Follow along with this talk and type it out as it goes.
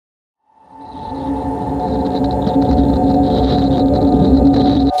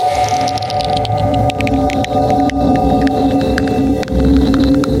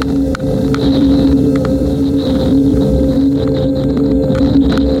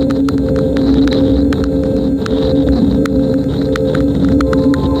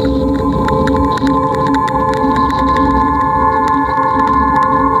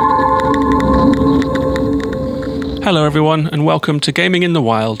Hello everyone, and welcome to Gaming in the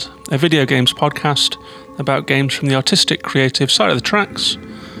Wild, a video games podcast about games from the artistic, creative side of the tracks,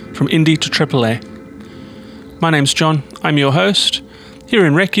 from indie to AAA. My name's John, I'm your host. Here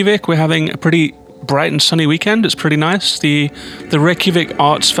in Reykjavik, we're having a pretty bright and sunny weekend. It's pretty nice. The Reykjavik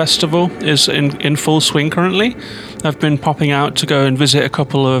Arts Festival is in full swing currently. I've been popping out to go and visit a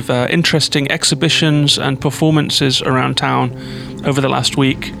couple of interesting exhibitions and performances around town over the last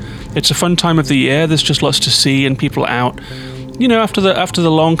week. It's a fun time of the year. There's just lots to see and people out. You know, after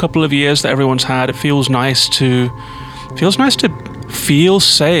the long couple of years that everyone's had, it feels nice to feel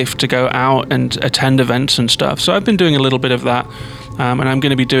safe to go out and attend events and stuff. So I've been doing a little bit of that. And I'm going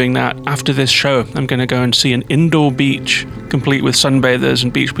to be doing that after this show. I'm going to go and see an indoor beach complete with sunbathers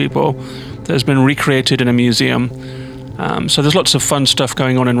and beach people that has been recreated in a museum. So there's lots of fun stuff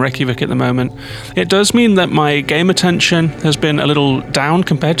going on in Reykjavik at the moment. It does mean that my game attention has been a little down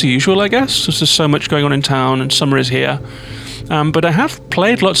compared to usual, I guess. There's just so much going on in town and summer is here. But I have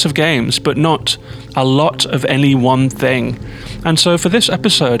played lots of games, but not a lot of any one thing. And so for this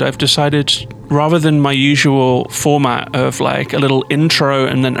episode, I've decided, rather than my usual format of like a little intro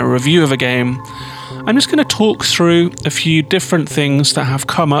and then a review of a game, I'm just going to talk through a few different things that have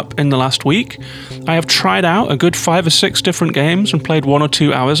come up in the last week. I have tried out a good 5 or 6 different games and played 1 or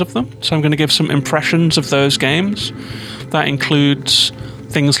 2 hours of them. So I'm going to give some impressions of those games. That includes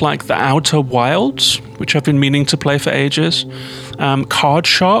things like The Outer Wilds, which I've been meaning to play for ages. Card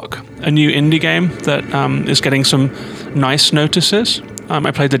Shark, a new indie game that is getting some nice notices.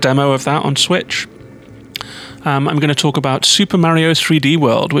 I played the demo of that on Switch. I'm going to talk about Super Mario 3D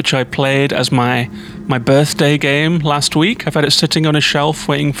World, which I played as my birthday game last week. I've had it sitting on a shelf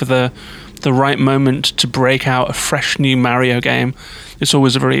waiting for the right moment to break out a fresh new Mario game. It's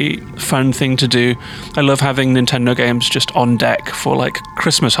always a very fun thing to do. I love having Nintendo games just on deck for like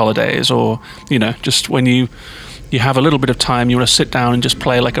Christmas holidays, or, you know, just when you have a little bit of time, you want to sit down and just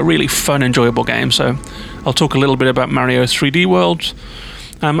play like a really fun, enjoyable game. So I'll talk a little bit about Mario 3D World.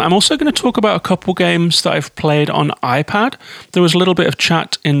 I'm also going to talk about a couple games that I've played on iPad. There was a little bit of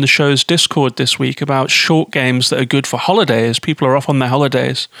chat in the show's Discord this week about short games that are good for holidays. People are off on their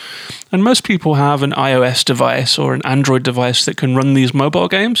holidays. And most people have an iOS device or an Android device that can run these mobile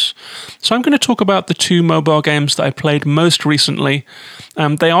games. So I'm going to talk about the 2 mobile games that I played most recently.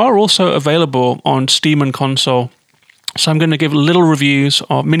 They are also available on Steam and console. So I'm going to give little reviews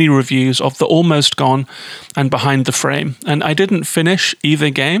or mini reviews of The Almost Gone and Behind the Frame. And I didn't finish either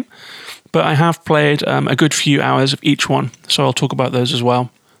game, but I have played a good few hours of each one. So I'll talk about those as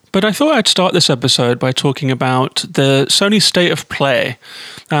well. But I thought I'd start this episode by talking about the Sony State of Play.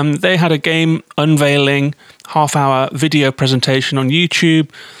 They had a game unveiling, half-hour video presentation on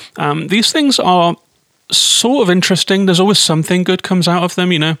YouTube. These things are sort of interesting. There's always something good comes out of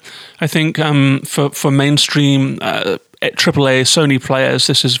them, you know. I think for mainstream AAA Sony players,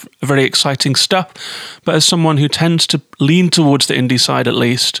 this is very exciting stuff. But as someone who tends to lean towards the indie side at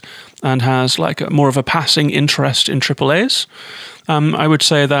least, and has like more of a passing interest in AAAs, I would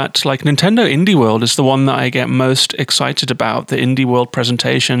say that like Nintendo Indie World is the one that I get most excited about, the Indie World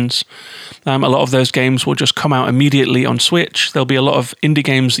presentations. A lot of those games will just come out immediately on Switch. There'll be a lot of indie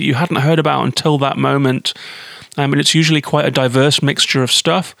games that you hadn't heard about until that moment. And it's usually quite a diverse mixture of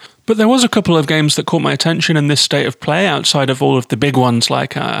stuff. But there was a couple of games that caught my attention in this State of Play outside of all of the big ones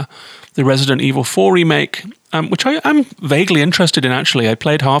like the Resident Evil 4 remake, which I'm vaguely interested in actually. I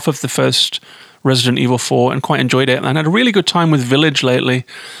played half of the first Resident Evil 4 and quite enjoyed it, and had a really good time with Village lately.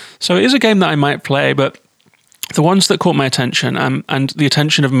 So it is a game that I might play, but the ones that caught my attention and the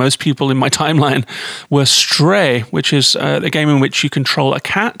attention of most people in my timeline were Stray, which is a game in which you control a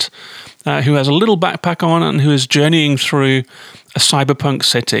cat who has a little backpack on and who is journeying through a cyberpunk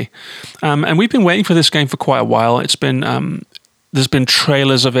city. And we've been waiting for this game for quite a while. It's been there's been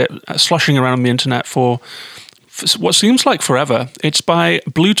trailers of it sloshing around on the internet for what seems like forever. It's by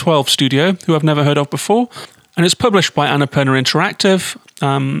Blue 12 Studio, who I've never heard of before, and it's published by Annapurna Interactive,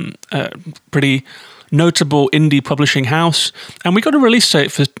 a pretty notable indie publishing house. And we got a release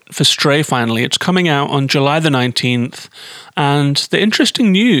date for Stray finally. It's coming out on July the 19th, and the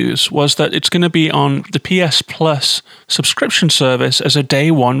interesting news was that it's going to be on the PS Plus subscription service as a day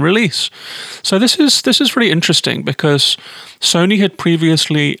one release. So this is really interesting because Sony had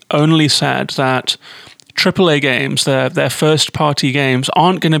previously only said that AAA games, their first-party games,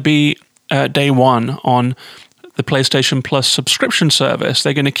 aren't going to be day one on the PlayStation Plus subscription service.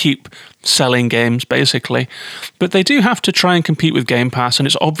 They're going to keep selling games, basically. But they do have to try and compete with Game Pass, and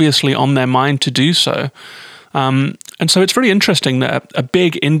it's obviously on their mind to do so. And so it's very interesting that a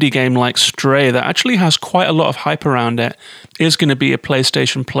big indie game like Stray that actually has quite a lot of hype around it is going to be a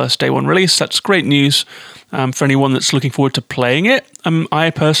PlayStation Plus Day 1 release. That's great news for anyone that's looking forward to playing it. I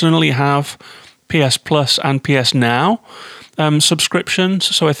personally have PS Plus and PS Now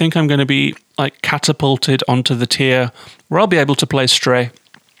subscriptions, so I think I'm going to be like catapulted onto the tier where I'll be able to play Stray.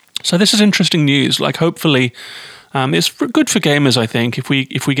 So this is interesting news. Like, hopefully, it's good for gamers. I think if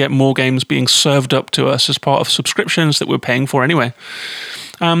we get more games being served up to us as part of subscriptions that we're paying for anyway.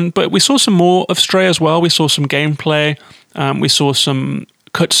 But we saw some more of Stray as well. We saw some gameplay. We saw some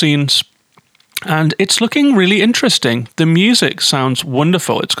cutscenes. And it's looking really interesting. The music sounds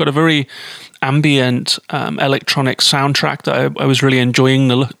wonderful. It's got a very ambient electronic soundtrack that I was really enjoying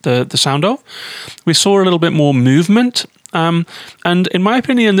the sound of. We saw a little bit more movement. And in my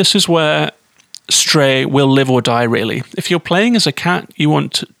opinion, this is where Stray will live or die, really. If you're playing as a cat, you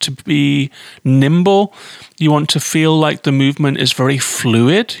want to be nimble. You want to feel like the movement is very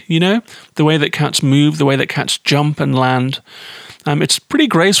fluid, the way that cats move, the way that cats jump and land. It's pretty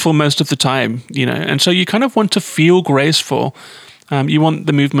graceful most of the time, and so you kind of want to feel graceful. You want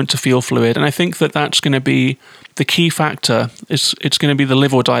the movement to feel fluid, and I think that that's going to be the key factor. It's going to be the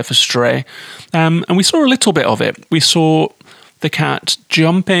live or die for Stray. And we saw a little bit of it. We saw the cat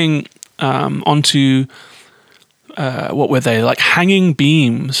jumping onto, what were they, like hanging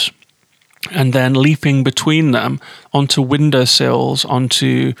beams, and then leaping between them onto windowsills,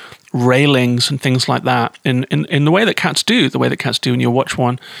 onto railings and things like that in the way that cats do, when you watch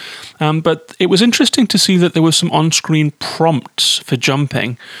one. But it was interesting to see that there were some on-screen prompts for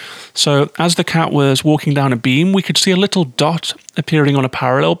jumping. So as the cat was walking down a beam, we could see a little dot appearing on a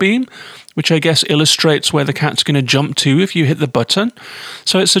parallel beam, which I guess illustrates where the cat's going to jump to if you hit the button.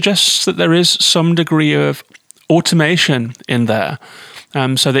 So it suggests that there is some degree of automation in there.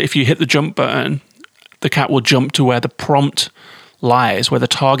 So that if you hit the jump button, the cat will jump to where the prompt lies, where the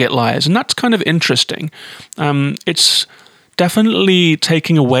target lies. And that's kind of interesting. It's definitely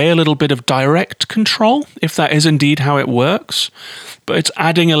taking away a little bit of direct control, if that is indeed how it works. But it's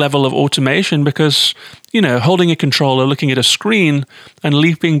adding a level of automation because, holding a controller, looking at a screen, and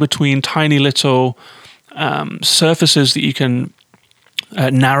leaping between tiny little surfaces that you can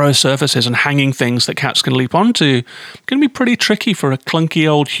narrow surfaces and hanging things that cats can leap onto can be pretty tricky for a clunky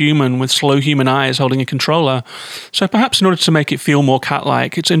old human with slow human eyes holding a controller. So perhaps in order to make it feel more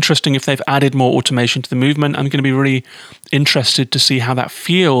cat-like, it's interesting if they've added more automation to the movement. I'm going to be really interested to see how that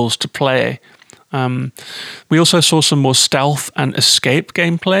feels to play. We also saw some more stealth and escape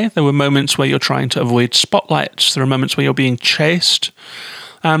gameplay. There were moments where you're trying to avoid spotlights. There are moments where you're being chased.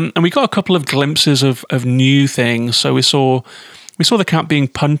 And we got a couple of glimpses of new things. So we saw the cat being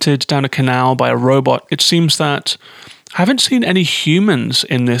punted down a canal by a robot. It seems that I haven't seen any humans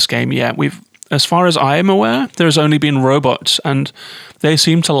in this game yet. As far as I am aware, there's only been robots, and they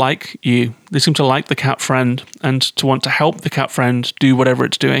seem to like you. They seem to like the cat friend and to want to help the cat friend do whatever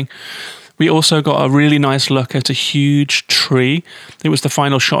it's doing. We also got a really nice look at a huge tree. It was the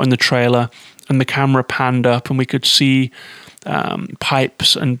final shot in the trailer, and the camera panned up, and we could see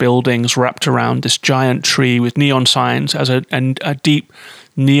pipes and buildings wrapped around this giant tree with neon signs as a deep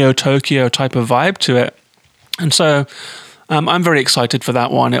Neo-Tokyo type of vibe to it. And so I'm very excited for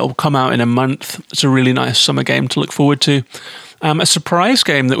that one. It'll come out in a month. It's a really nice summer game to look forward to. A surprise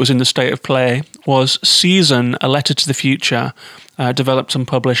game that was in the state of play was Season, A Letter to the Future, developed and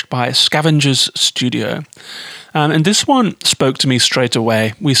published by Scavengers Studio. And this one spoke to me straight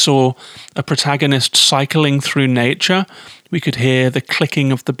away. We saw a protagonist cycling through nature. We could hear the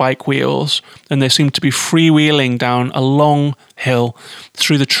clicking of the bike wheels, and they seemed to be freewheeling down a long hill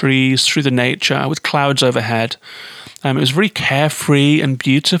through the trees, through the nature, with clouds overhead. It was very carefree and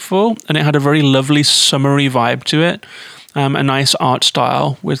beautiful, and it had a very lovely summery vibe to it. A nice art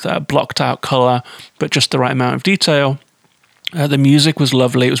style with blocked out color, but just the right amount of detail. The music was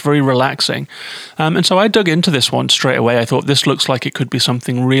lovely. It was very relaxing. And so I dug into this one straight away. I thought this looks like it could be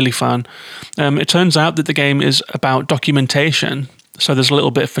something really fun. It turns out that the game is about documentation. So there's a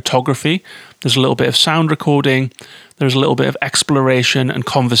little bit of photography. There's a little bit of sound recording. There's a little bit of exploration and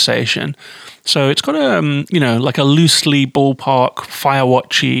conversation. So it's got like a loosely ballpark,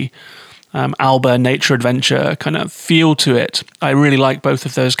 Firewatchy, Alba nature adventure kind of feel to it. I really like both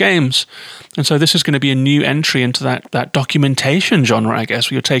of those games. And so this is going to be a new entry into that documentation genre, I guess,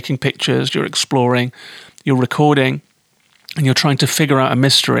 where you're taking pictures, you're exploring, you're recording, and you're trying to figure out a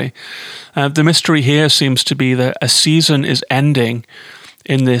mystery. The mystery here seems to be that a season is ending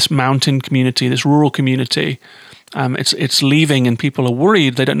in this mountain community, this rural community. It's leaving and people are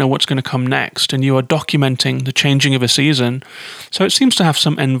worried. They don't know what's going to come next. And you are documenting the changing of a season. So it seems to have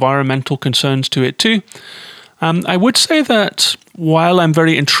some environmental concerns to it too. I would say that while I'm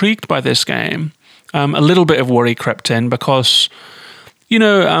very intrigued by this game, a little bit of worry crept in because,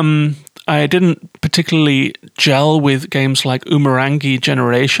 I didn't particularly gel with games like Umurangi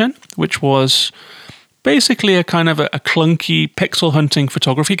Generation, which was basically a kind of a clunky pixel hunting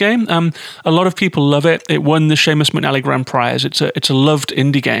photography game. A lot of people love it. It won the Seamus McNally Grand Prize. It's a loved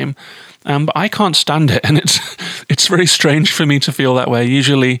indie game, but I can't stand it, and it's very strange for me to feel that way.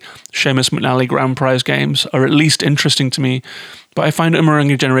 Usually, Seamus McNally Grand Prize games are at least interesting to me, but I find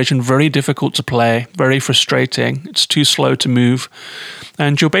Umurangi Generation very difficult to play, very frustrating. It's too slow to move,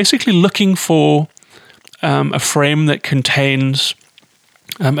 and you're basically looking for a frame that contains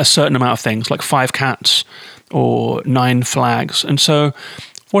a certain amount of things, like 5 cats or 9 flags. And so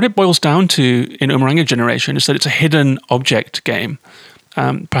what it boils down to in Umurangi Generation is that it's a hidden object game.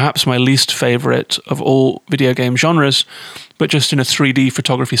 Perhaps my least favorite of all video game genres, but just in a 3D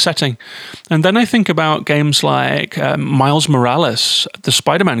photography setting. And then I think about games like Miles Morales, the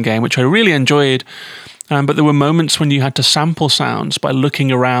Spider-Man game, which I really enjoyed. But there were moments when you had to sample sounds by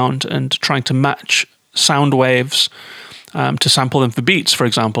looking around and trying to match sound waves to sample them for beats, for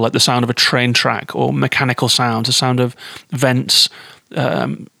example, like the sound of a train track or mechanical sounds, the sound of vents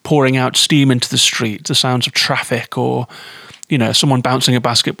pouring out steam into the street, the sounds of traffic, or someone bouncing a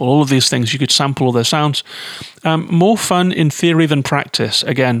basketball. All of these things, you could sample all those sounds. More fun in theory than practice,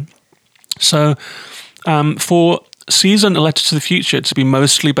 again. So for Season: A Letter to the Future to be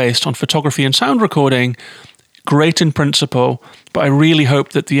mostly based on photography and sound recording, great in principle, but I really hope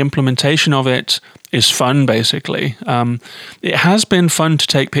that the implementation of it is fun, basically. It has been fun to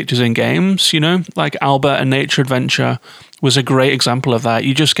take pictures in games, like Albert: A Nature Adventure was a great example of that.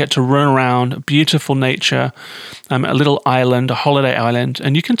 You just get to run around, beautiful nature, a little island, a holiday island,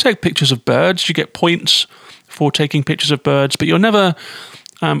 and you can take pictures of birds. You get points for taking pictures of birds, but you're never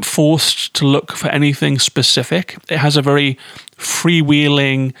forced to look for anything specific. It has a very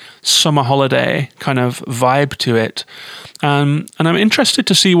freewheeling summer holiday kind of vibe to it. And I'm interested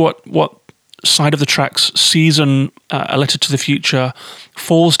to see what side of the tracks Season: A Letter to the Future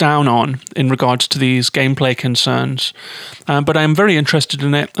falls down on in regards to these gameplay concerns. But I'm very interested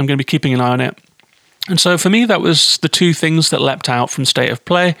in it. I'm going to be keeping an eye on it. And so for me, that was the two things that leapt out from State of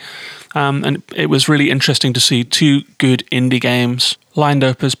Play. And it was really interesting to see 2 good indie games lined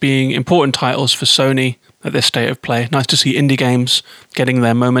up as being important titles for Sony at this State of Play. Nice to see indie games getting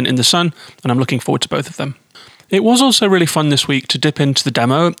their moment in the sun, and I'm looking forward to both of them. It was also really fun this week to dip into the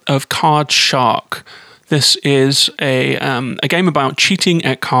demo of Card Shark. This is a game about cheating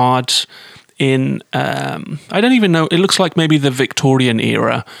at cards in, I don't even know, it looks like maybe the Victorian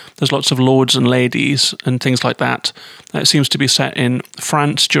era. There's lots of lords and ladies and things like that. It seems to be set in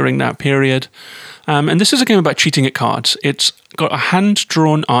France during that period. And this is a game about cheating at cards. It's got a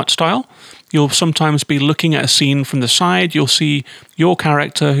hand-drawn art style. You'll sometimes be looking at a scene from the side. You'll see your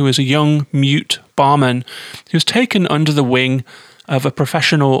character, who is a young, mute barman, who's taken under the wing of a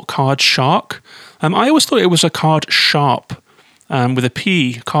professional card shark. I always thought it was a card sharp, with a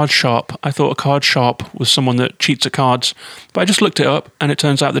P, card sharp. I thought a card sharp was someone that cheats at cards, but I just looked it up, and it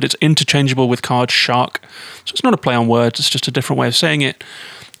turns out that it's interchangeable with card shark. So it's not a play on words, it's just a different way of saying it.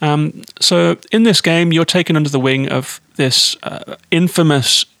 So in this game, you're taken under the wing of this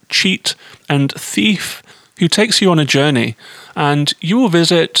infamous cheat and thief who takes you on a journey, and you will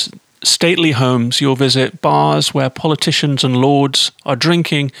visit stately homes, you'll visit bars where politicians and lords are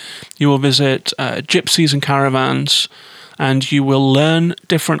drinking, you will visit gypsies and caravans, and you will learn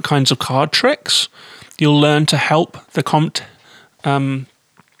different kinds of card tricks. You'll learn to help the comte,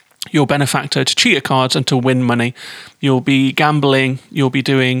 your benefactor, to cheat at cards and to win money. You'll be gambling, you'll be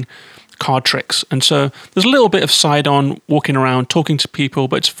doing card tricks. And so there's a little bit of side-on walking around, talking to people,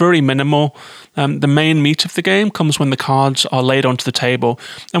 but it's very minimal. The main meat of the game comes when the cards are laid onto the table.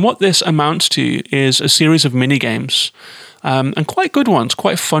 And what this amounts to is a series of mini-games, and quite good ones,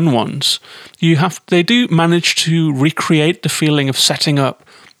 quite fun ones. They do manage to recreate the feeling of setting up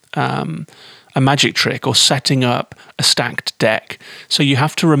a magic trick or setting up a stacked deck. So you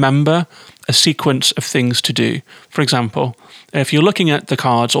have to remember a sequence of things to do. For example, if you're looking at the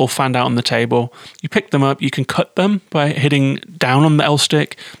cards all fanned out on the table, you pick them up, you can cut them by hitting down on the L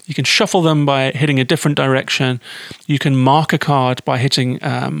stick, you can shuffle them by hitting a different direction, you can mark a card by hitting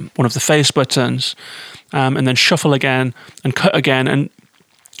one of the face buttons, and then shuffle again and cut again. And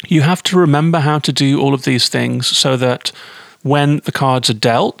you have to remember how to do all of these things so that when the cards are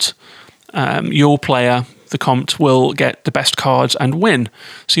dealt, your player, the comte, will get the best cards and win.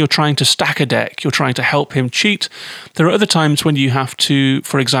 So you're trying to stack a deck, you're trying to help him cheat. There are other times when you have to,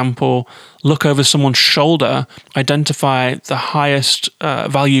 for example, look over someone's shoulder, identify the highest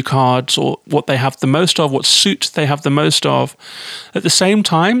value cards or what they have the most of, what suit they have the most of, at the same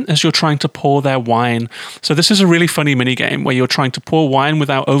time as you're trying to pour their wine. So this is a really funny mini game where you're trying to pour wine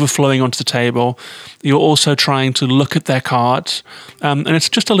without overflowing onto the table. You're also trying to look at their cards, and it's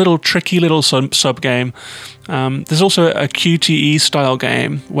just a little tricky little sub game. There's also a QTE style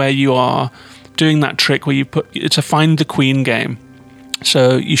game where you are doing that trick where it's a find the queen game.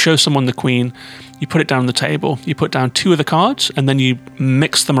 So you show someone the queen, you put it down on the table, you put down 2 of the cards, and then you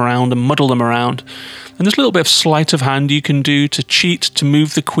mix them around and muddle them around. And there's a little bit of sleight of hand you can do to cheat, to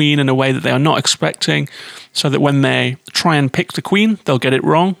move the queen in a way that they are not expecting, so that when they try and pick the queen, they'll get it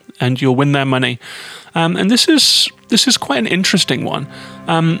wrong, and you'll win their money. And this is quite an interesting one.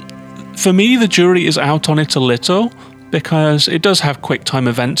 For me, the jury is out on it a little, because it does have quick time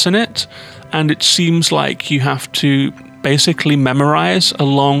events in it, and it seems like you have to basically memorize a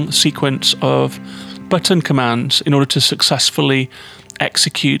long sequence of button commands in order to successfully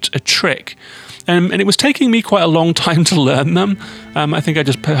execute a trick. And it was taking me quite a long time to learn them. I think I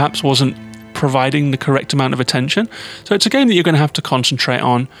just perhaps wasn't providing the correct amount of attention. So it's a game that you're going to have to concentrate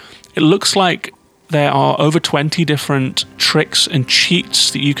on. It looks like there are over 20 different tricks and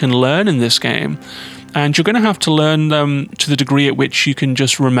cheats that you can learn in this game. And you're going to have to learn them to the degree at which you can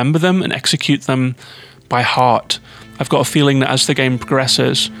just remember them and execute them by heart. I've got a feeling that as the game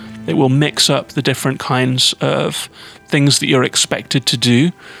progresses, it will mix up the different kinds of things that you're expected to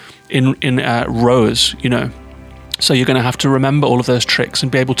do in rows, you know. So you're going to have to remember all of those tricks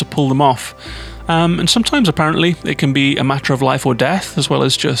and be able to pull them off. And sometimes, apparently, it can be a matter of life or death, as well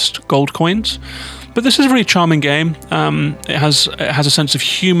as just gold coins. But this is a really charming game. It has a sense of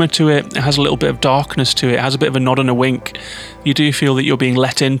humour to it. It has a little bit of darkness to it. It has a bit of a nod and a wink. You do feel that you're being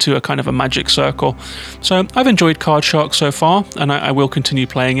let into a kind of a magic circle. So I've enjoyed Card Shark so far, and I will continue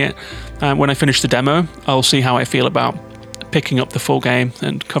playing it. When I finish the demo, I'll see how I feel about picking up the full game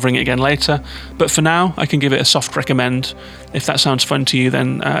and covering it again later. But for now, I can give it a soft recommend. If that sounds fun to you,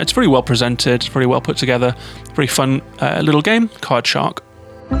 then it's very well presented, it's very well put together, very fun little game, Card Shark.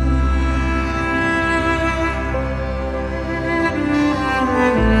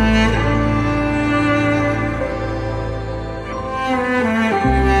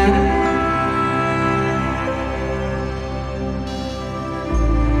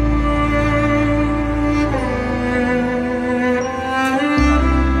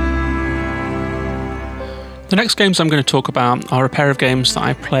 The next games I'm going to talk about are a pair of games that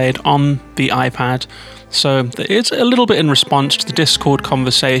I played on the iPad. So it's a little bit in response to the Discord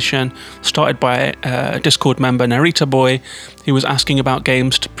conversation started by a Discord member, Narita Boy, who was asking about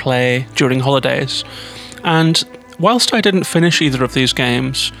games to play during holidays. And whilst I didn't finish either of these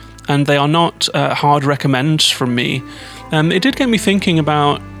games, and they are not hard recommends from me, it did get me thinking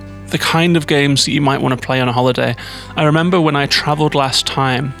about the kind of games that you might want to play on a holiday. I remember when I travelled last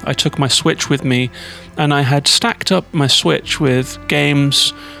time, I took my Switch with me, and I had stacked up my Switch with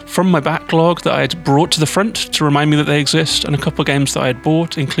games from my backlog that I had brought to the front to remind me that they exist, and a couple of games that I had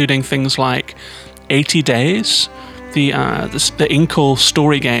bought, including things like 80 Days, the Inkle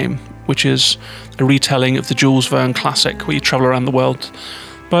story game, which is a retelling of the Jules Verne classic where you travel around the world.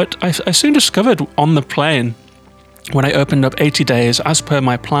 But I soon discovered on the plane, when I opened up 80 Days, as per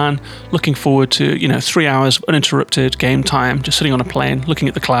my plan, looking forward to, 3 hours of uninterrupted game time, just sitting on a plane, looking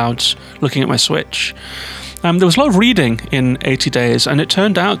at the clouds, looking at my Switch. There was a lot of reading in 80 Days, and it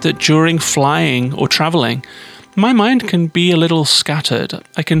turned out that during flying or traveling, my mind can be a little scattered.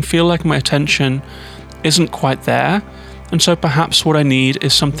 I can feel like my attention isn't quite there, and so perhaps what I need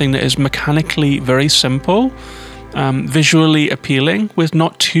is something that is mechanically very simple, visually appealing, with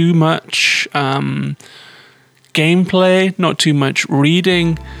not too much gameplay, not too much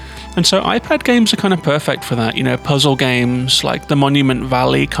reading. And so iPad games are kind of perfect for that, puzzle games like the Monument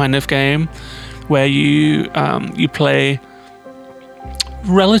Valley kind of game, where you play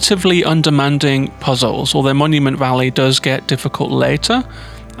relatively undemanding puzzles, although Monument Valley does get difficult later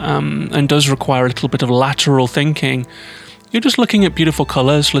and does require a little bit of lateral thinking. You're just looking at beautiful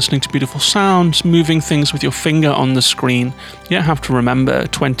colours, listening to beautiful sounds, moving things with your finger on the screen. You don't have to remember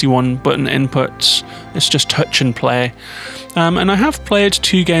 21 button inputs. It's just touch and play. And I have played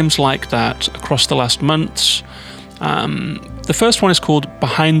 2 games like that across the last months. The first one is called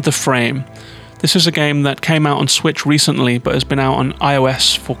Behind the Frame. This is a game that came out on Switch recently, but has been out on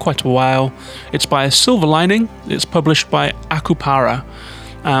iOS for quite a while. It's by Silver Lining. It's published by Akupara.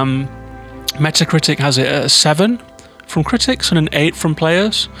 Metacritic has it at a 7 from critics and an 8 from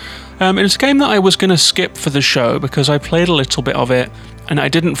players. It's a game that I was going to skip for the show because I played a little bit of it and I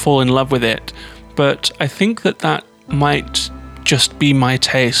didn't fall in love with it. But I think that might just be my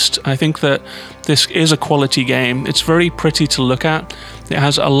taste. I think that this is a quality game. It's very pretty to look at. It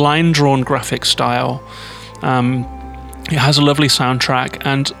has a line-drawn graphic style. It has a lovely soundtrack,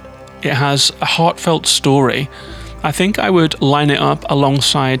 and it has a heartfelt story. I think I would line it up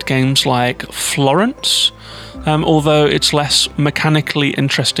alongside games like Florence, although it's less mechanically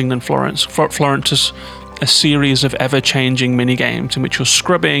interesting than Florence. Florence is a series of ever-changing mini-games in which you're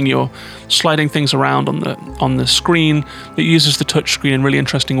scrubbing, you're sliding things around on the screen. It uses the touchscreen in really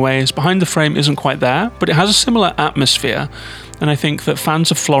interesting ways. Behind the Frame isn't quite there, but it has a similar atmosphere, and I think that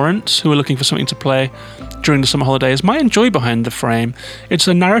fans of Florence who are looking for something to play during the summer holidays might enjoy Behind the Frame. It's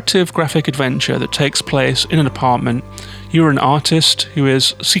a narrative graphic adventure that takes place in an apartment. You're an artist who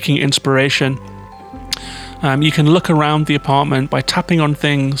is seeking inspiration. You can look around the apartment by tapping on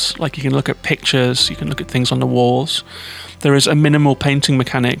things, like you can look at pictures, you can look at things on the walls. There is a minimal painting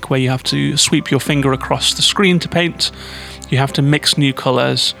mechanic where you have to sweep your finger across the screen to paint. You have to mix new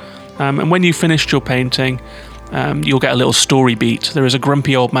colours. And when you've finished your painting, you'll get a little story beat. There is a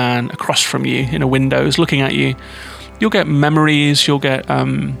grumpy old man across from you in a window who's looking at you. You'll get memories, you'll get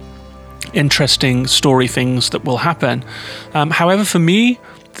interesting story things that will happen. However, for me,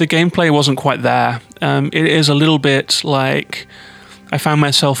 the gameplay wasn't quite there. It is a little bit like I found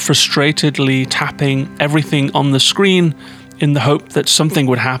myself frustratedly tapping everything on the screen in the hope that something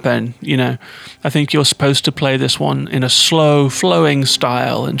would happen. You know, I think you're supposed to play this one in a slow, flowing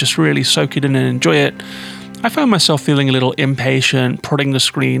style and just really soak it in and enjoy it. I found myself feeling a little impatient, prodding the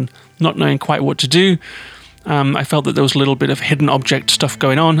screen, not knowing quite what to do. I felt that there was a little bit of hidden object stuff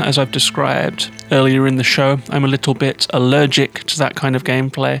going on, as I've described earlier in the show. I'm a little bit allergic to that kind of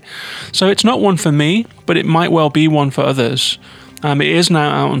gameplay. So it's not one for me, but it might well be one for others. It is now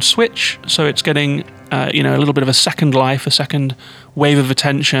out on Switch, so it's getting a little bit of a second life, a second wave of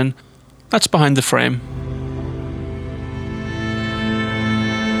attention. That's Behind the Frame.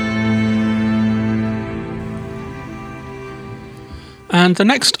 And the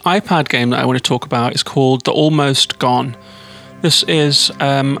next iPad game that I want to talk about is called The Almost Gone. This is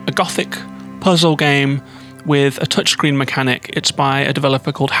a gothic puzzle game with a touchscreen mechanic. It's by a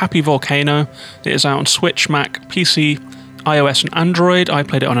developer called Happy Volcano. It is out on Switch, Mac, PC, iOS and Android. I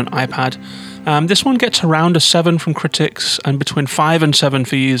played it on an iPad. This one gets around a 7 from critics and between 5 and 7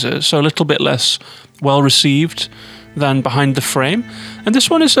 for users, so a little bit less well received than Behind the Frame. And this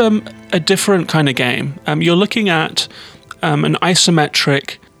one is a different kind of game. You're looking at an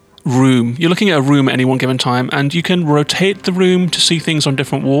isometric room. You're looking at a room at any one given time, and you can rotate the room to see things on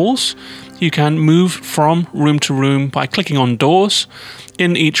different walls. You can move from room to room by clicking on doors.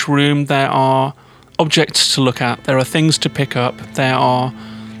 In each room there are objects to look at, there are things to pick up, there are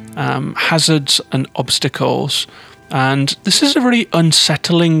hazards and obstacles, and this is a really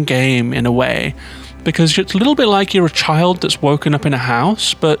unsettling game in a way, because it's a little bit like you're a child that's woken up in a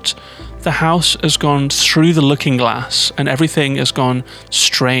house, but the house has gone through the looking glass and everything has gone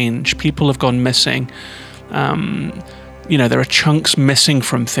strange. People have gone missing. There are chunks missing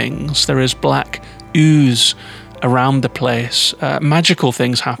from things. There is black ooze around the place. Magical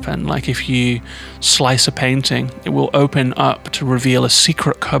things happen, like if you slice a painting, it will open up to reveal a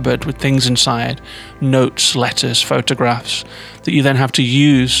secret cupboard with things inside, notes, letters, photographs that you then have to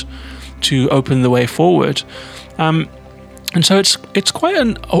use to open the way forward. And so it's quite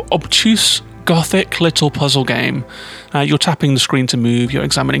an obtuse, gothic little puzzle game. You're tapping the screen to move, you're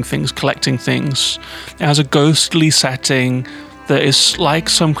examining things, collecting things. It has a ghostly setting that is like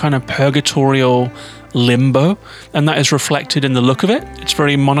some kind of purgatorial limbo, and that is reflected in the look of it. It's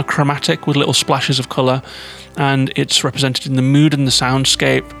very monochromatic with little splashes of colour, and it's represented in the mood and the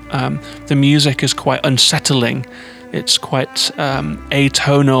soundscape. The music is quite unsettling. It's quite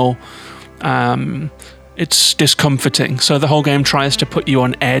atonal. It's discomforting. So the whole game tries to put you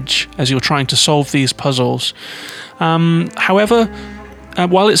on edge as you're trying to solve these puzzles. However,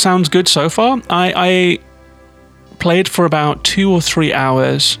 while it sounds good so far, I played for about 2 or 3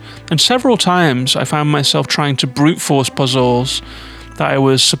 hours, and several times I found myself trying to brute force puzzles that I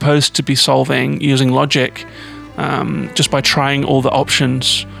was supposed to be solving using logic, just by trying all the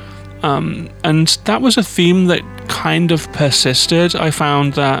options. And that was a theme that kind of persisted. I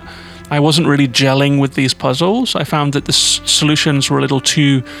found that I wasn't really gelling with these puzzles. I found that the solutions were a little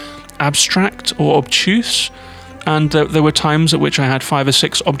too abstract or obtuse, and there were times at which I had 5 or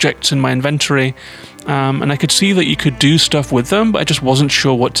 6 objects in my inventory, and I could see that you could do stuff with them, but I just wasn't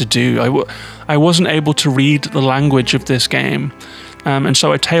sure what to do. I wasn't able to read the language of this game, and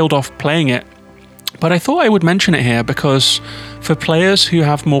so I tailed off playing it. But I thought I would mention it here because for players who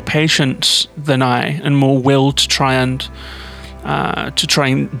have more patience than I and more will to try and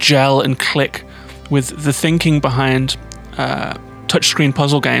gel and click with the thinking behind touchscreen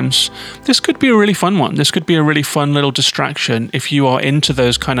puzzle games, this could be a really fun one. This could be a really fun little distraction if you are into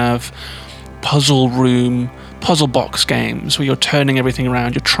those kind of puzzle box games where you're turning everything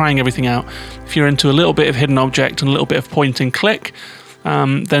around, you're trying everything out. If you're into a little bit of hidden object and a little bit of point and click,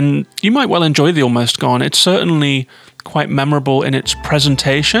 then you might well enjoy the Almost Gone. It's certainly quite memorable in its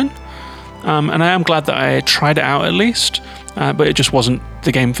presentation, and I am glad that I tried it out at least, but it just wasn't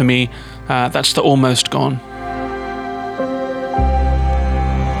the game for me. That's the Almost Gone.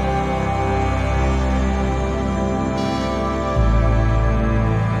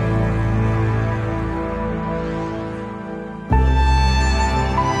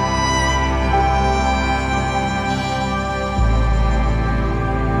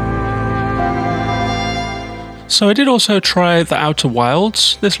 So I did also try The Outer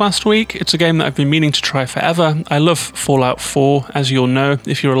Wilds this last week. It's a game that I've been meaning to try forever. I love Fallout 4, as you'll know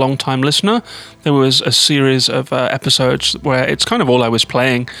if you're a long-time listener. There was a series of episodes where it's kind of all I was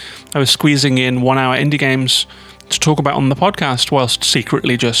playing. I was squeezing in 1-hour indie games to talk about on the podcast whilst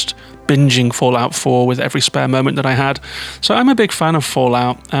secretly just binging Fallout 4 with every spare moment that I had. So I'm a big fan of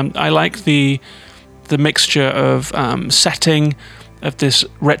Fallout. I like the mixture of setting, of this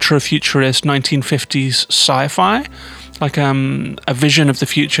retro-futurist 1950s sci-fi, like a vision of the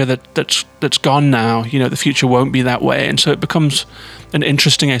future that's gone now. You know, the future won't be that way, and so it becomes an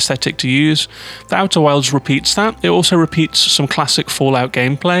interesting aesthetic to use. The Outer Wilds repeats that. It also repeats some classic Fallout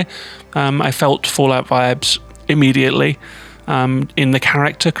gameplay. I felt Fallout vibes immediately in the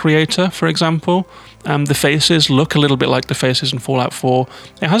character creator, for example. The faces look a little bit like the faces in Fallout 4.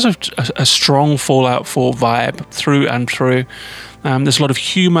 It has a strong Fallout 4 vibe through and through. There's a lot of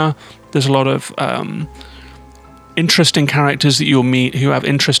humor. There's a lot of interesting characters that you'll meet who have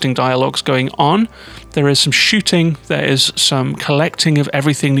interesting dialogues going on. There is some shooting. There is some collecting of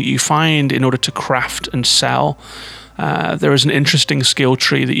everything that you find in order to craft and sell. There is an interesting skill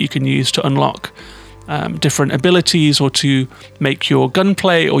tree that you can use to unlock different abilities or to make your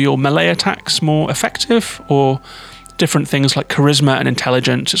gunplay or your melee attacks more effective, or different things like charisma and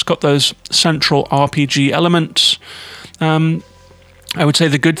intelligence. It's got those central RPG elements. I would say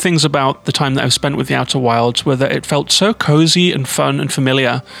the good things about the time that I've spent with The Outer Wilds were that it felt so cozy and fun and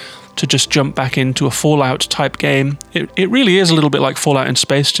familiar to just jump back into a Fallout type game. It really is a little bit like Fallout in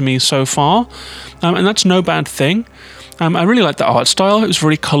space to me so far, and that's no bad thing. I really like the art style. It was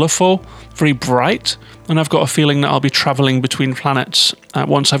very colourful, very bright, and I've got a feeling that I'll be travelling between planets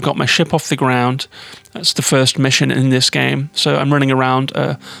once I've got my ship off the ground. That's the first mission in this game. So I'm running around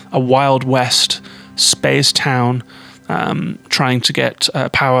a Wild West space town, trying to get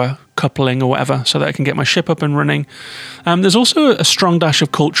power coupling or whatever so that I can get my ship up and running. There's also a strong dash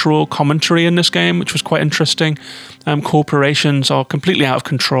of cultural commentary in this game, which was quite interesting. Corporations are completely out of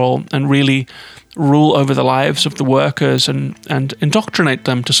control and really rule over the lives of the workers and indoctrinate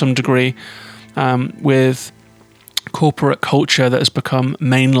them to some degree with corporate culture that has become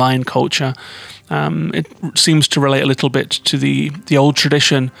mainline culture. It seems to relate a little bit to the old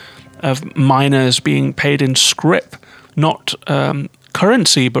tradition of miners being paid in scrip, not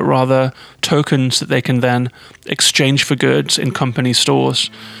currency, but rather tokens that they can then exchange for goods in company stores.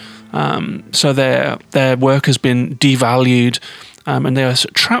 So their work has been devalued, and they are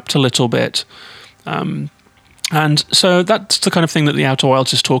trapped a little bit. And so that's the kind of thing that The Outer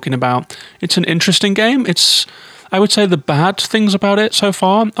Wilds is talking about. It's an interesting game. I would say the bad things about it so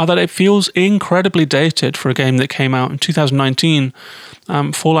far are that it feels incredibly dated for a game that came out in 2019.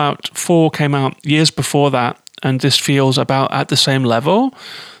 Fallout 4 came out years before that, and this feels about at the same level.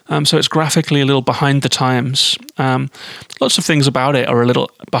 So it's graphically a little behind the times. Lots of things about it are a little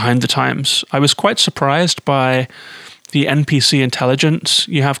behind the times. I was quite surprised by the NPC intelligence.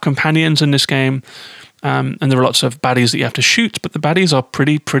 You have companions in this game, and there are lots of baddies that you have to shoot, but the baddies are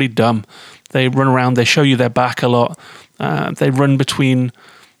pretty dumb. They run around, they show you their back a lot. They run between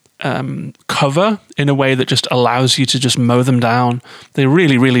cover in a way that just allows you to just mow them down. They're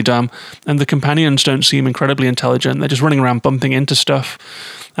really, really dumb. And the companions don't seem incredibly intelligent. They're just running around bumping into stuff.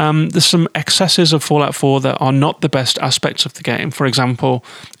 There's some excesses of Fallout 4 that are not the best aspects of the game. For example,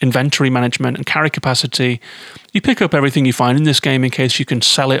 inventory management and carry capacity. You pick up everything you find in this game in case you can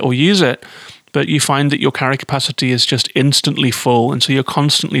sell it or use it, but you find that your carry capacity is just instantly full, and so you're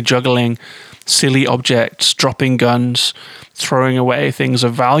constantly juggling silly objects, dropping guns, throwing away things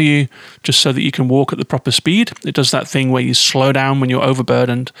of value just so that you can walk at the proper speed. It does that thing where you slow down when you're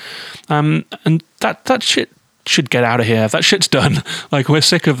overburdened. And that shit should get out of here. That shit's done. Like, we're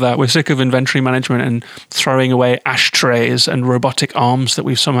sick of that. We're sick of inventory management and throwing away ashtrays and robotic arms that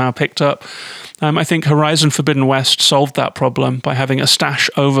we've somehow picked up. I think Horizon Forbidden West solved that problem by having a stash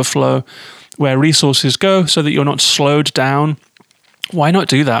overflow where resources go so that you're not slowed down. Why not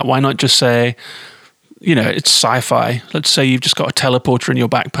do that? Why not just say, it's sci-fi. Let's say you've just got a teleporter in your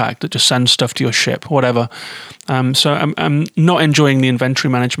backpack that just sends stuff to your ship, whatever. So I'm not enjoying the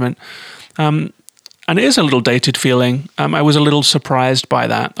inventory management. And it is a little dated feeling. I was a little surprised by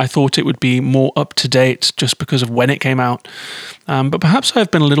that. I thought it would be more up to date just because of when it came out. But perhaps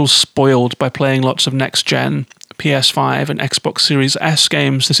I've been a little spoiled by playing lots of next-gen PS5 and Xbox Series S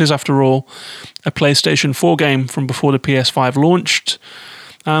games. This is, after all, a PlayStation 4 game from before the PS5 launched.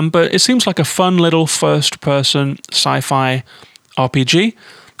 But it seems like a fun little first-person sci-fi RPG.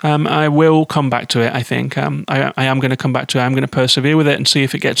 I will come back to it, I think. I am going to come back to it. I'm going to persevere with it and see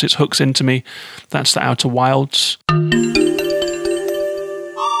if it gets its hooks into me. That's the Outer Wilds.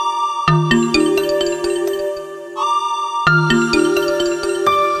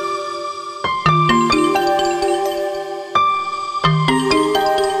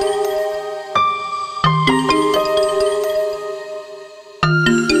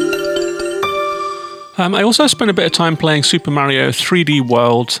 I also spent a bit of time playing Super Mario 3D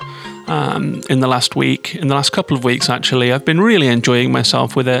World in the last couple of weeks, actually. I've been really enjoying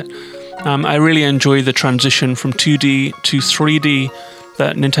myself with it. I really enjoy the transition from 2D to 3D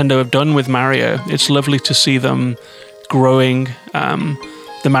that Nintendo have done with Mario. It's lovely to see them growing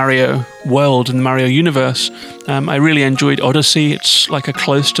the Mario world and the Mario universe. I really enjoyed Odyssey. It's like a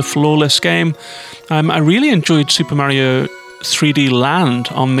close to flawless game. I really enjoyed Super Mario 3D Land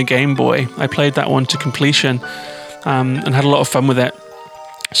on the Game Boy. I played that one to completion and had a lot of fun with it.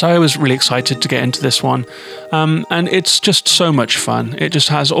 So I was really excited to get into this one. And it's just so much fun. It just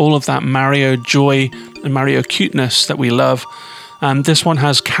has all of that Mario joy and Mario cuteness that we love. This one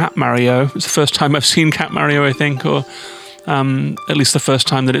has Cat Mario. It's the first time I've seen Cat Mario, I think, or at least the first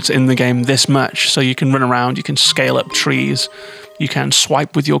time that it's in the game this much. So you can run around, you can scale up trees, you can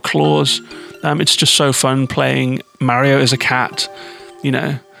swipe with your claws. It's just so fun playing Mario as a cat,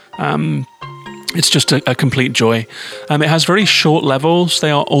 It's just a complete joy. It has very short levels.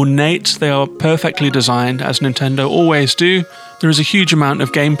 They are ornate. They are perfectly designed, as Nintendo always do. There is a huge amount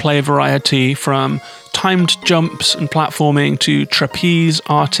of gameplay variety, from timed jumps and platforming to trapeze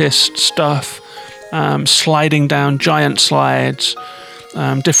artist stuff, sliding down giant slides,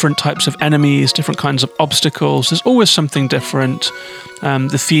 different types of enemies, different kinds of obstacles. There's always something different.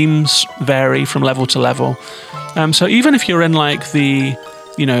 The themes vary from level to level. So even if you're in like the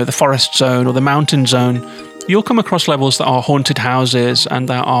forest zone or the mountain zone, you'll come across levels that are haunted houses and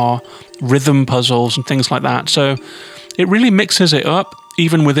there are rhythm puzzles and things like that. So it really mixes it up,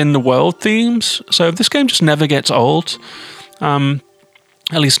 even within the world themes. So this game just never gets old.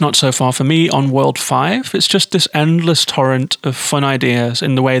 At least not so far for me on World 5. It's just this endless torrent of fun ideas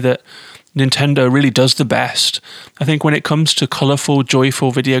in the way that Nintendo really does the best. I think when it comes to colourful,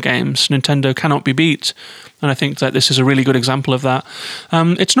 joyful video games, Nintendo cannot be beat. And I think that this is a really good example of that.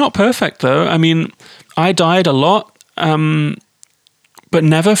 It's not perfect, though. I mean, I died a lot, but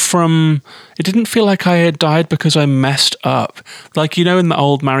never from... It didn't feel like I had died because I messed up. Like, in the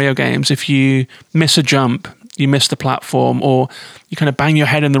old Mario games, if you miss a jump, you miss the platform, or you kind of bang your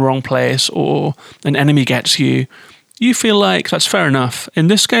head in the wrong place, or an enemy gets you, you feel like that's fair enough. In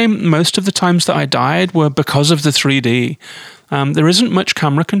this game, most of the times that I died were because of the 3D. There isn't much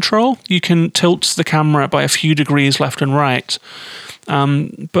camera control. You can tilt the camera by a few degrees left and right.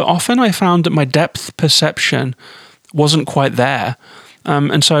 But often I found that my depth perception wasn't quite there.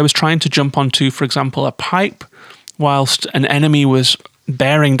 And so I was trying to jump onto, for example, a pipe whilst an enemy was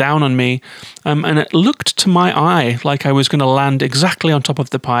bearing down on me. And it looked to my eye like I was going to land exactly on top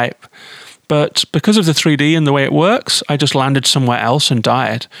of the pipe. But because of the 3D and the way it works, I just landed somewhere else and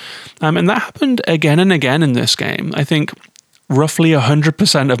died. And that happened again and again in this game. I think roughly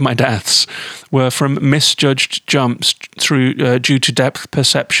 100% of my deaths were from misjudged jumps due to depth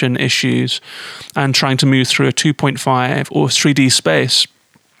perception issues and trying to move through a 2.5 or 3D space.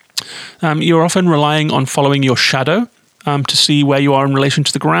 You're often relying on following your shadow to see where you are in relation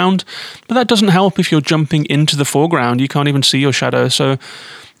to the ground, but that doesn't help if you're jumping into the foreground. You can't even see your shadow, so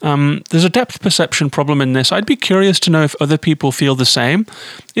there's a depth perception problem in this. I'd be curious to know if other people feel the same.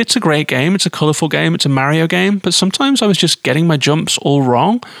 It's a great game, it's a colourful game, it's a Mario game, but sometimes I was just getting my jumps all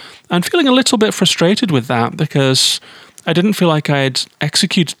wrong and feeling a little bit frustrated with that because I didn't feel like I'd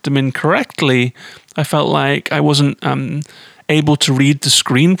executed them incorrectly. I felt like I wasn't able to read the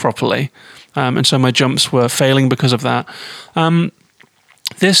screen properly, and so my jumps were failing because of that.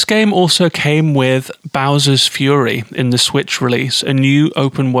 This game also came with Bowser's Fury in the Switch release, a new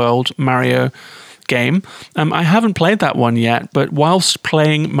open-world Mario game. I haven't played that one yet, but whilst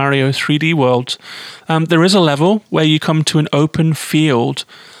playing Mario 3D World, there is a level where you come to an open field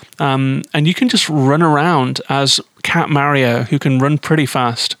and you can just run around as Cat Mario, who can run pretty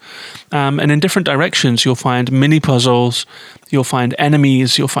fast. And in different directions, you'll find mini puzzles, you'll find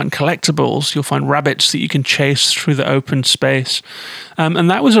enemies, you'll find collectibles, you'll find rabbits that you can chase through the open space. And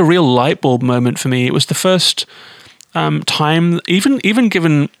that was a real light bulb moment for me. It was the first time, even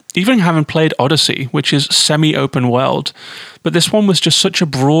having played Odyssey, which is semi-open world, but this one was just such a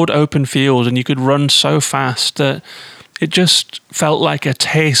broad open field, and you could run so fast that it just felt like a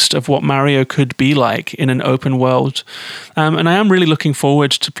taste of what Mario could be like in an open world. And I am really looking forward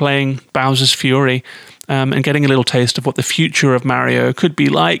to playing Bowser's Fury and getting a little taste of what the future of Mario could be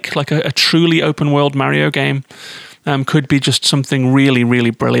like a truly open world Mario game. Could be just something really,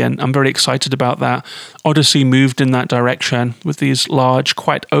 really brilliant. I'm very excited about that. Odyssey moved in that direction with these large,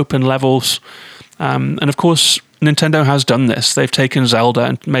 quite open levels. And of course, Nintendo has done this. They've taken Zelda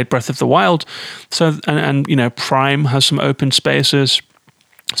and made Breath of the Wild. So, and Prime has some open spaces.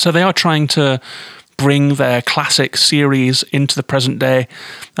 So they are trying to bring their classic series into the present day.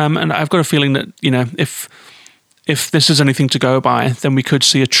 And I've got a feeling that, if this is anything to go by, then we could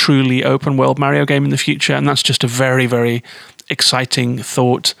see a truly open world Mario game in the future. And that's just a very, very exciting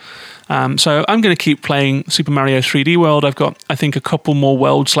thought. So I'm going to keep playing Super Mario 3D World. I've got, I think, a couple more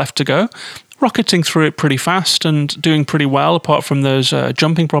worlds left to go. Rocketing through it pretty fast and doing pretty well, apart from those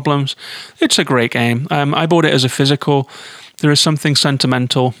jumping problems. It's a great game. I bought it as a physical. There is something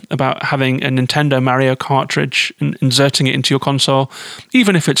sentimental about having a Nintendo Mario cartridge and inserting it into your console,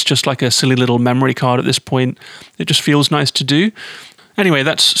 even if it's just like a silly little memory card at this point. It just feels nice to do. Anyway,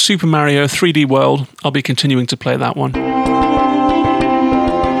 that's Super Mario 3D World. I'll be continuing to play that one.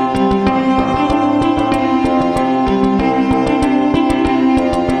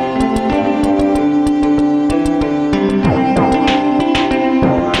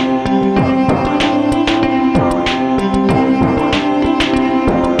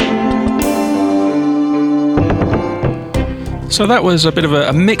 So that was a bit of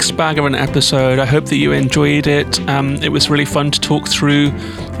a mixed bag of an episode. I hope that you enjoyed it. It was really fun to talk through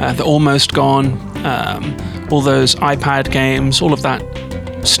the Almost Gone, all those iPad games, all of that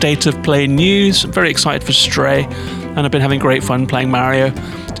state of play news. I'm very excited for Stray, and I've been having great fun playing Mario.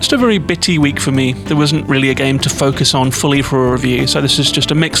 Just a very bitty week for me. There wasn't really a game to focus on fully for a review, so this is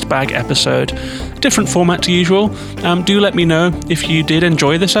just a mixed bag episode. Different format to usual. Do let me know if you did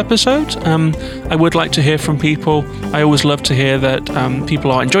enjoy this episode. I would like to hear from people. I always love to hear that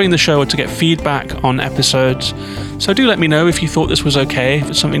people are enjoying the show or to get feedback on episodes. So do let me know if you thought this was okay, if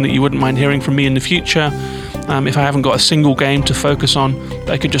it's something that you wouldn't mind hearing from me in the future. If I haven't got a single game to focus on,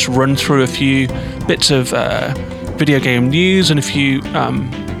 I could just run through a few bits of video game news and a few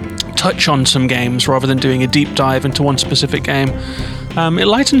touch on some games rather than doing a deep dive into one specific game. It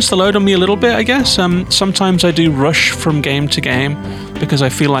lightens the load on me a little bit, I guess. Sometimes I do rush from game to game because I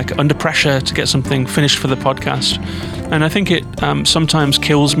feel like under pressure to get something finished for the podcast. And I think it sometimes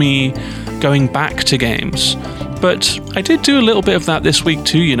kills me going back to games. But I did do a little bit of that this week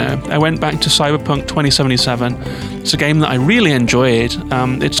too, I went back to Cyberpunk 2077. It's a game that I really enjoyed.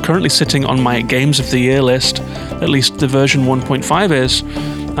 It's currently sitting on my Games of the Year list, at least the version 1.5 is.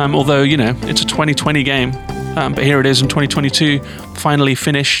 Although, it's a 2020 game. But here it is in 2022, finally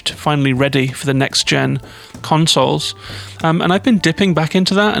finished, finally ready for the next gen consoles. And I've been dipping back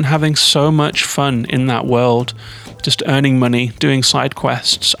into that and having so much fun in that world. Just earning money, doing side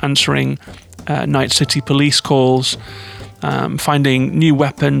quests, answering Night City police calls, finding new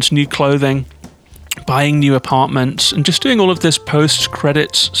weapons, new clothing, buying new apartments, and just doing all of this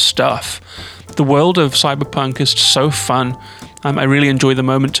post-credits stuff. The world of Cyberpunk is so fun. I really enjoy the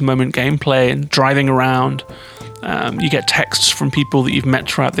moment-to-moment gameplay and driving around. You get texts from people that you've met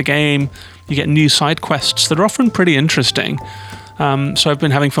throughout the game. You get new side quests that are often pretty interesting. So I've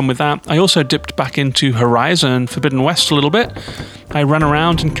been having fun with that. I also dipped back into Horizon Forbidden West a little bit. I ran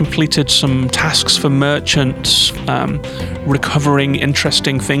around and completed some tasks for merchants, recovering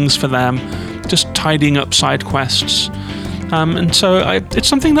interesting things for them, just tidying up side quests. And so it's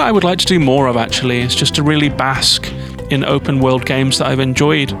something that I would like to do more of, actually. It's just to really bask in open world games that I've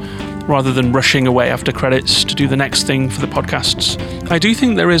enjoyed, rather than rushing away after credits to do the next thing for the podcasts. I do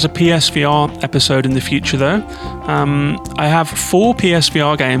think there is a PSVR episode in the future, though. I have 4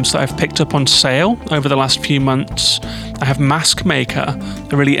 PSVR games that I've picked up on sale over the last few months. I have Mask Maker,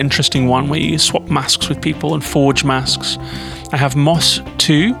 a really interesting one where you swap masks with people and forge masks. I have Moss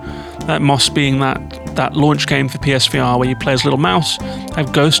 2, Moss being that launch game for PSVR where you play as a little mouse. I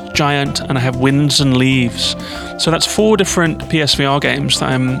have Ghost Giant and I have Winds and Leaves. So that's 4 different PSVR games that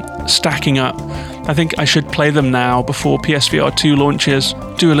I'm stacking up. I think I should play them now before PSVR 2 launches,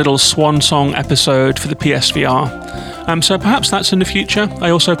 do a little swan song episode for the PSVR. So perhaps that's in the future. I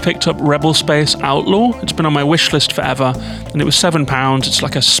also picked up Rebel Space Outlaw. It's been on my wish list forever, and it was £7. It's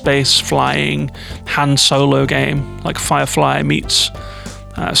like a space flying Han Solo game, like Firefly meets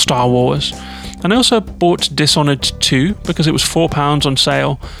Star Wars. And I also bought Dishonored 2 because it was £4 on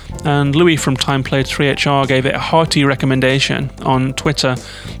sale, and Louis from Time Played 3HR gave it a hearty recommendation on Twitter,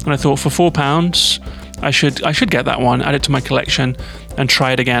 and I thought for £4 I should get that one, add it to my collection, and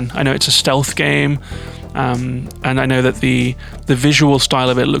try it again. I know it's a stealth game, and I know that the visual style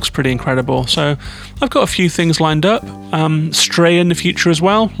of it looks pretty incredible. So I've got a few things lined up. Stray in the future as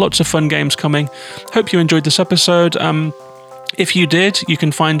well. Lots of fun games coming. Hope you enjoyed this episode. If you did, you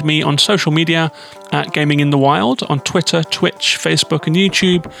can find me on social media at Gaming in the Wild on Twitter, Twitch, Facebook and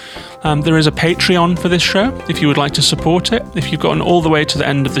YouTube. There is a Patreon for this show if you would like to support it. If you've gotten all the way to the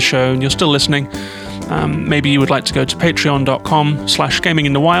end of the show and you're still listening, maybe you would like to go to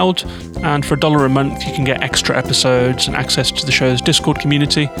patreon.com/gaminginthewild, and for $1 a month you can get extra episodes and access to the show's Discord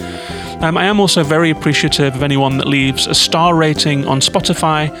community. I am also very appreciative of anyone that leaves a star rating on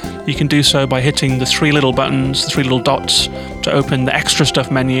Spotify. You can do so by hitting the three little buttons, the three little dots, to open the extra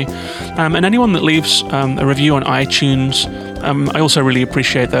stuff menu. And anyone that leaves a review on iTunes, I also really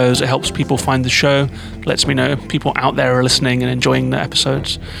appreciate those. It helps people find the show, lets me know people out there are listening and enjoying the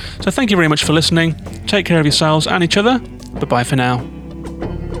episodes. So thank you very much for listening. Take care of yourselves and each other. Bye-bye for now.